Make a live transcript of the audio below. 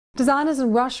Designers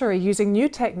in Russia are using new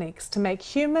techniques to make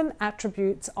human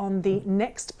attributes on the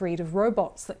next breed of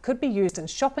robots that could be used in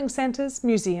shopping centres,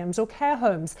 museums or care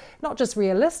homes. Not just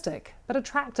realistic, but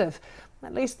attractive.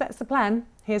 At least that's the plan.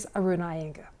 Here's Aruna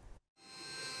Iyengar.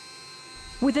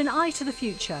 With an eye to the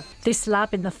future, this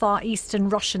lab in the far eastern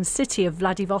Russian city of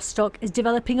Vladivostok is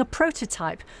developing a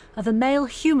prototype of a male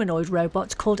humanoid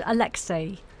robot called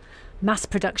Alexei. Mass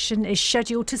production is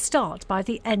scheduled to start by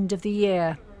the end of the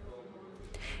year.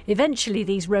 Eventually,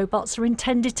 these robots are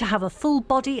intended to have a full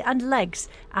body and legs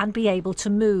and be able to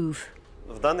move.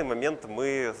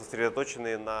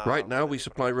 Right now, we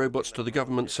supply robots to the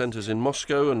government centres in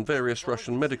Moscow and various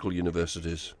Russian medical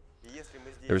universities.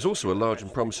 There is also a large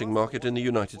and promising market in the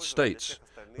United States,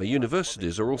 where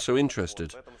universities are also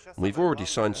interested, and we've already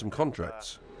signed some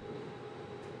contracts.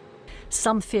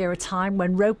 Some fear a time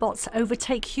when robots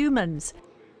overtake humans.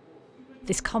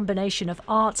 This combination of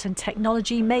art and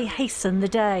technology may hasten the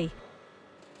day.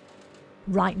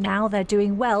 Right now, they're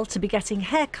doing well to be getting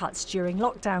haircuts during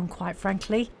lockdown, quite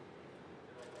frankly.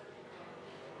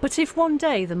 But if one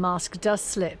day the mask does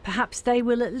slip, perhaps they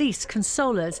will at least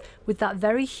console us with that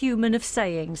very human of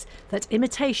sayings that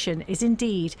imitation is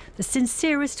indeed the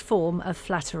sincerest form of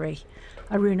flattery.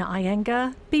 Aruna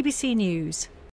Iyengar, BBC News.